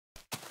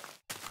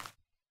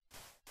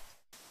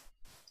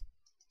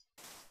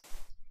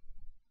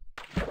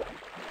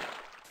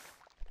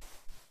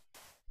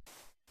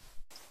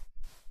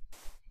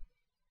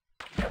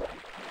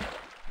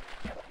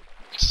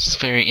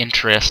very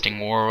interesting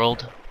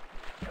world.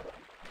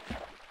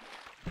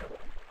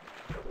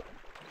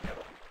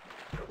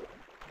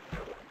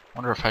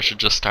 Wonder if I should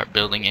just start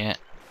building it.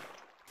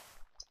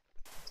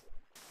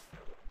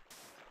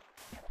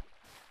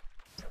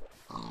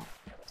 Come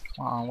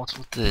on, what's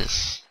with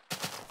this?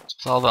 What's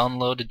with all the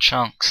unloaded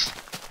chunks?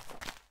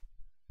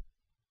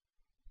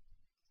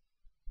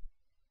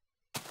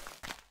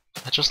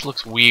 That just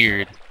looks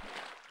weird.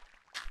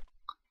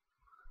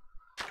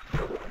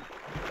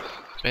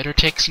 Better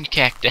take some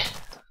cacti.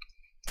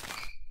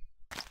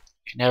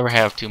 You never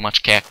have too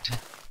much cacti.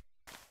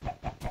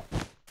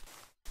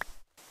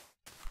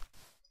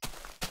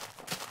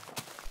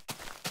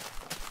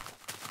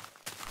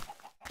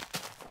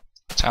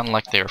 Sounded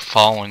like they were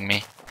following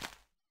me.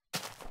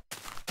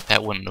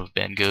 That wouldn't have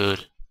been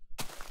good.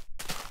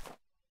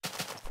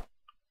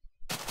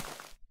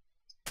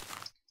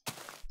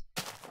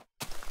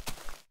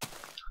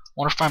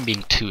 Wonder if I'm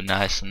being too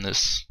nice in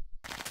this.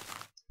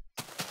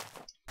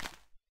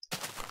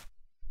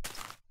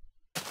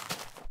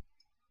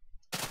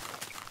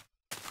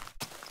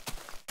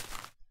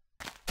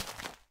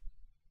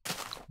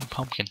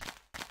 Pumpkin.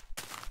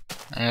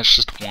 It's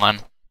just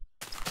one.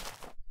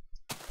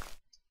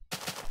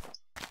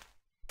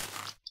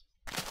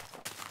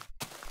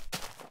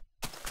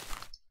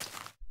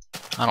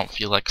 I don't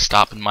feel like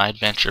stopping my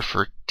adventure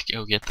to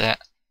go get that.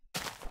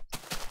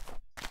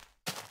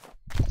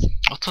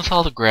 What's with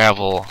all the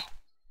gravel?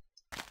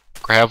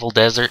 Gravel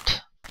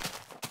desert?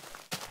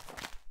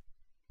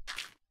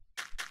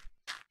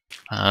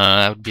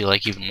 That would be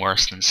like even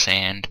worse than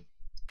sand.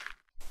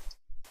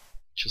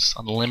 Just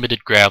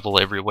unlimited gravel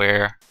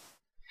everywhere.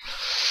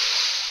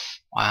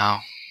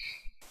 Wow.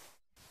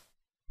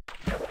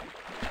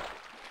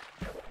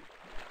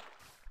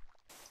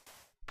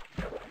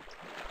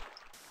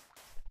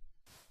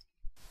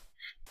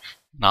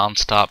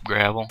 Non-stop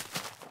gravel.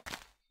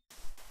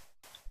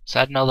 Is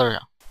that another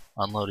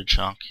unloaded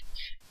chunk?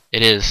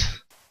 It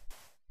is.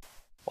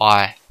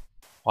 Why?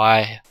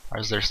 Why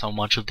is there so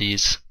much of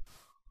these?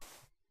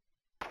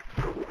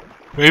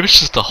 Maybe it's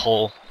just a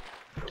hole.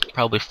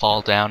 Probably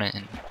fall down it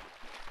and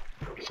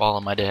fall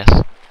on my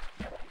death.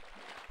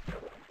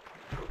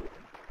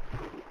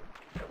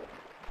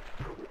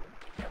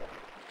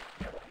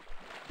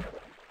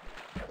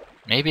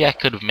 Maybe I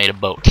could have made a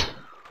boat.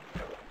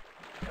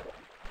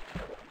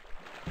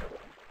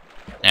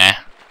 Nah.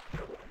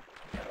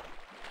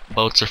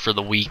 Boats are for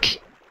the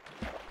weak.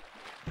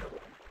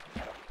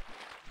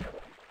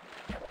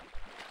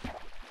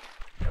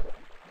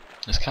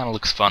 This kind of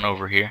looks fun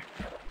over here.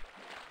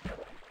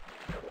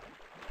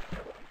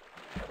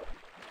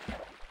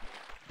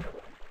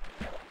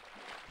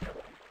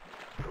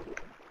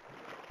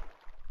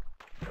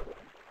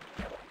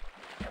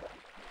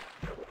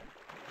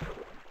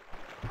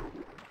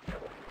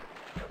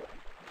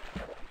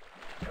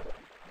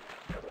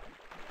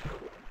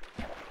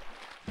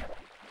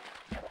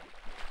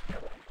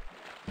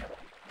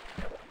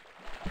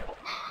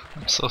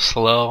 I'm so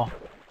slow.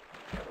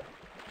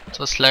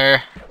 So slow.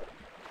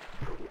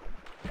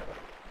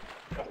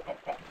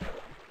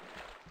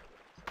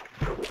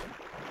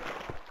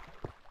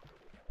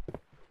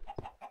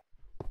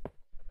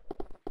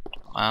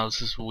 Wow,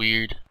 this is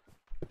weird.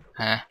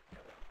 Huh?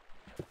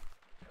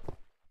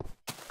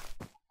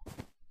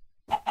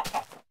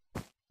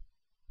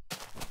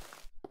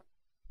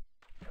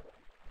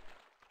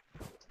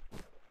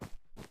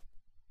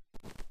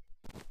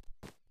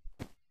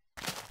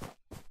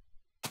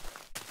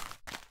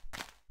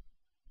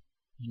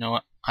 You know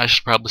what? I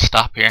should probably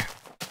stop here.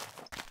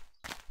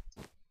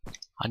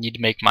 I need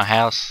to make my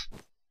house.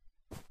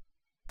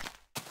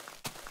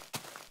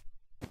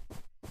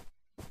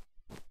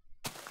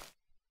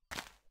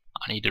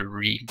 I need to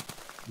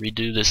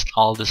redo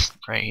all this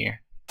right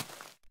here.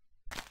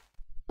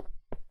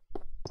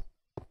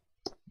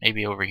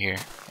 Maybe over here.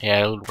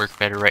 Yeah, it would work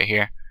better right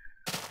here.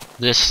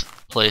 This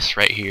place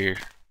right here.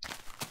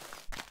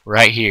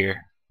 Right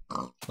here.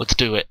 Let's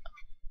do it.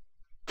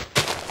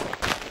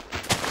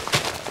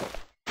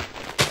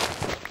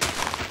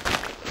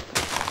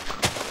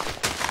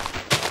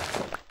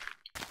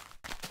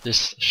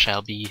 This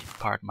shall be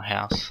part of my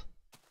house.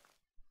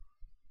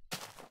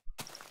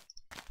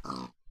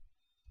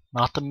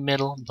 Not the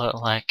middle,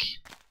 but like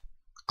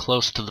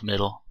close to the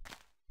middle.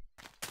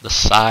 The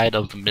side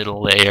of the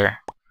middle layer.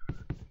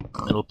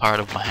 Middle part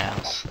of my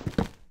house.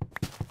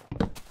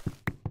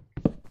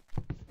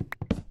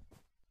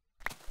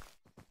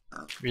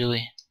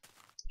 Really?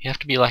 You have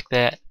to be like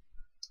that?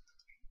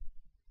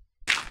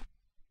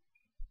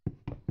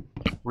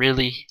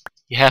 Really?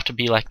 You have to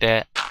be like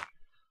that?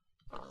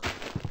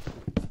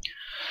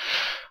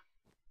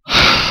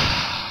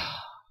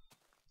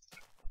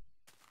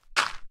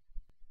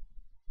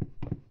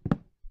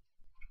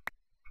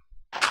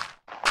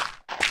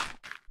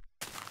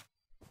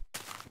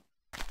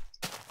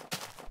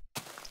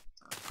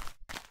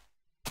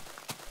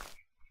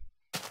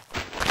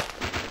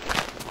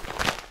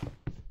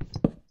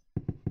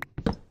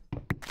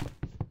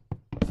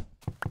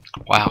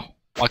 Wow,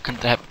 why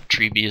couldn't that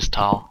tree be as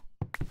tall?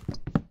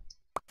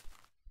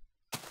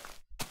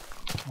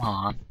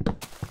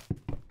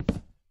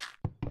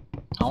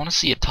 I want to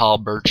see a tall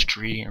birch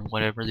tree or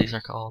whatever these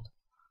are called.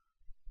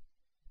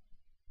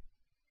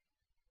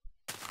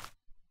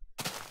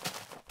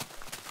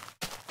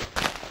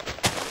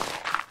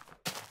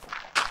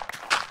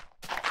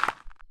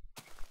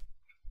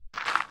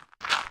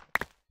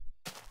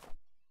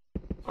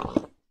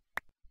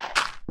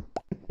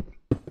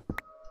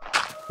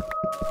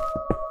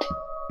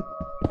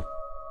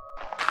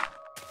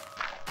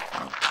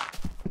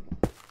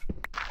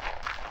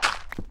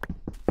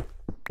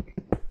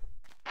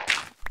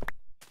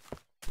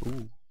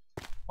 Ooh,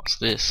 what's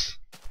this?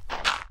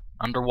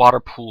 Underwater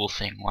pool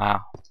thing,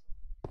 wow.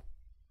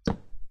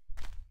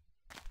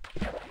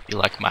 You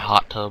like my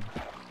hot tub?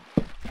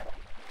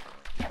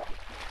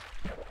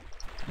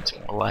 It's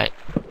more light.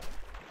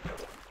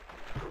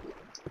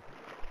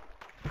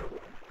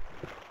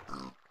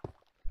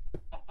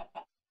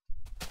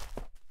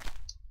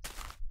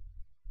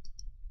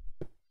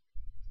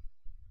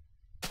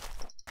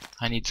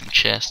 I need some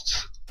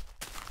chests.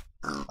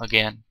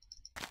 Again.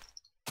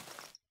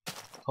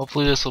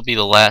 Hopefully this will be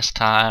the last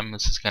time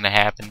this is gonna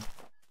happen.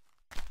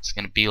 It's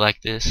gonna be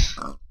like this.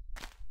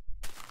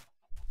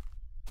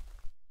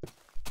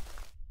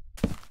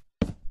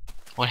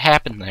 What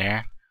happened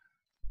there?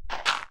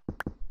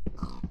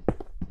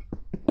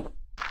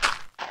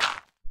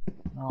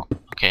 Oh,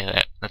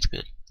 okay, that's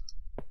good.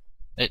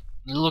 It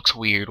looks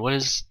weird. What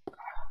is...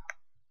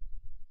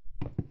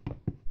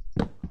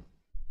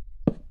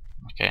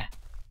 Okay.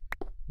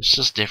 It's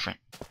just different.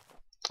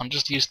 I'm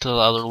just used to the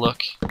other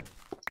look.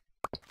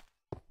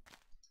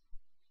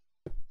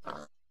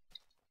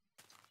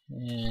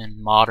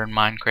 In modern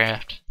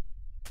Minecraft,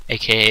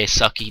 aka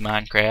sucky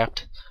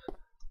Minecraft.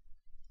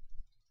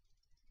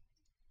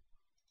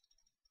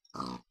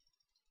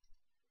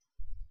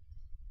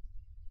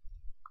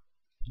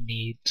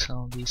 Need some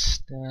of this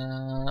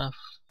stuff.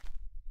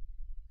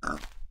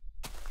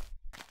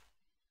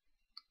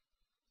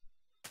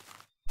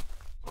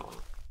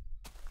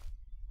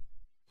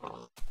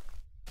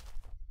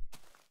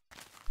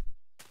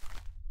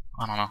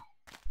 I don't know.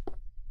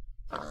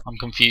 I'm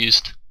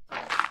confused.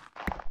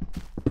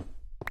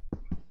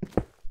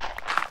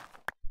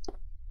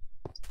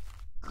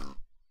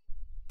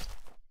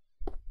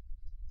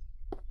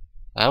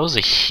 That was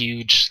a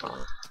huge,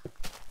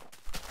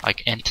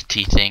 like,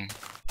 entity thing.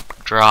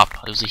 Drop.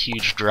 It was a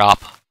huge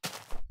drop.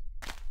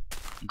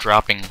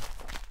 Dropping.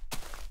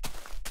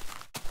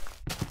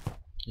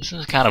 This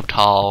is kind of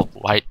tall,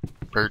 white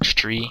birch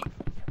tree.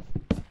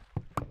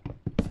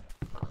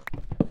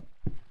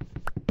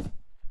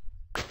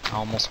 I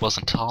almost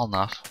wasn't tall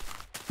enough.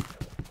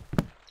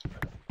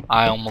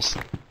 I almost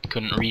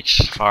couldn't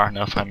reach far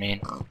enough, I mean.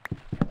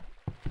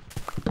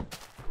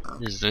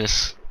 What is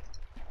this?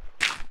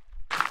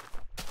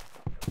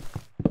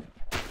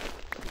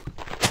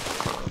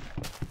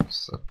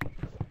 It's a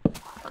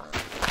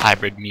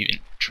hybrid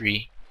mutant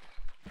tree.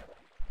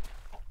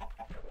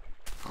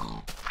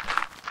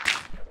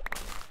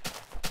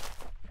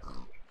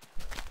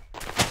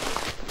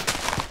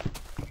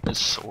 This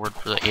sword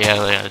for the...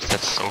 yeah, it's that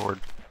sword.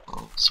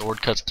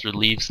 Sword cuts through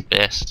leaves the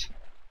best.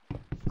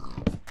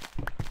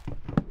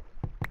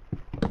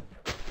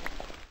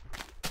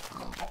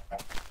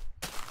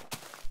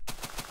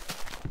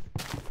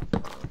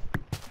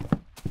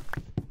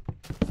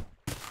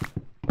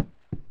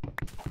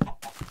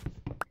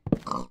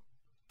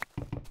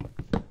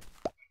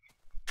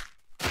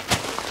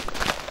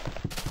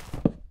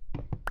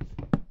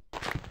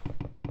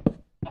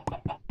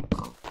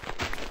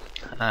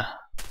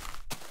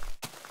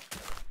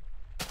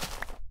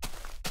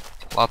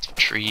 Lots of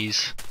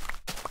trees.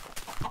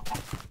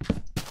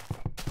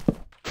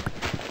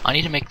 I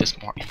need to make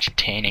this more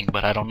entertaining,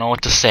 but I don't know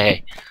what to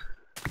say.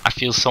 I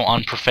feel so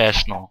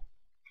unprofessional.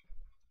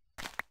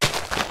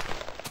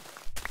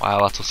 Wow,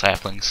 lots of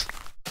saplings.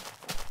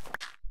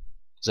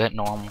 Is that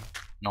normal?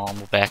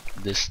 Normal back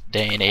this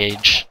day and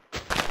age?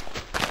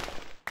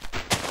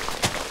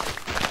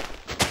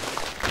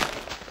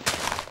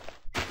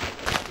 I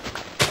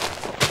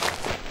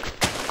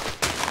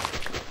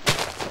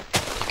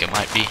think it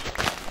might be.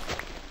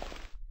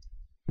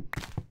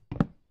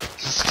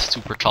 This is a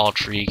super tall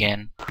tree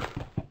again.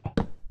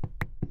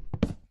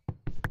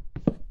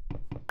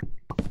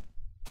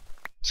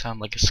 Sound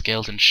like a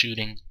skeleton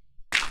shooting.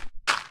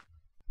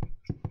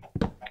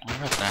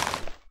 Alright then.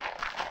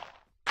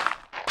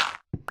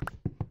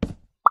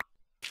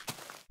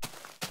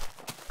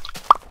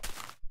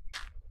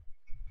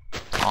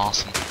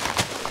 Awesome.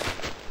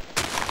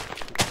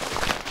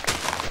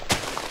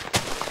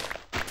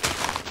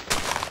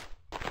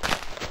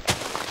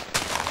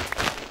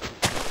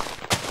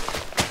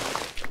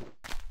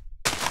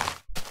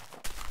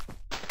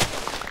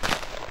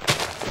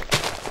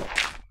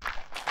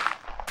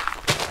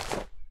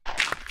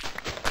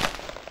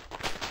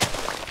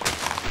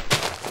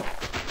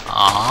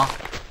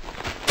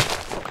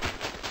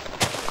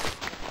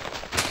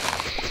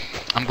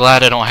 I'm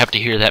glad I don't have to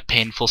hear that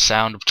painful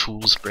sound of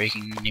tools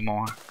breaking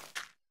anymore.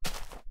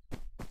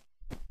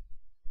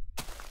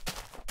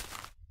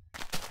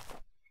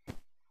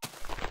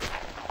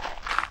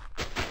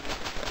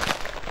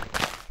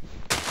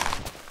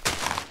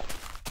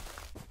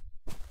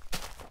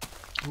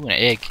 Ooh, an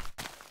egg.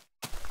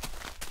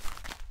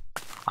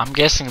 I'm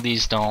guessing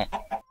these don't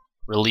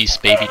release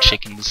baby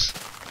chickens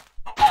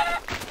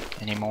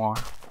anymore.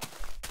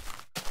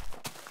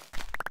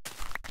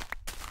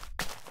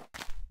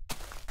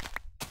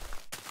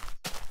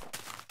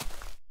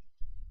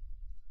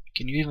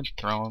 Can you even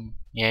throw them?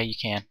 Yeah, you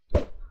can.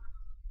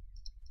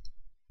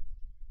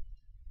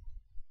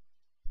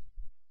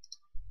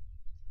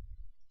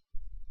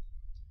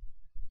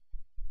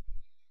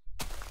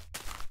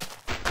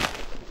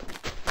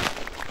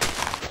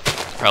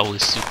 Probably a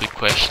stupid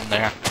question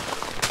there.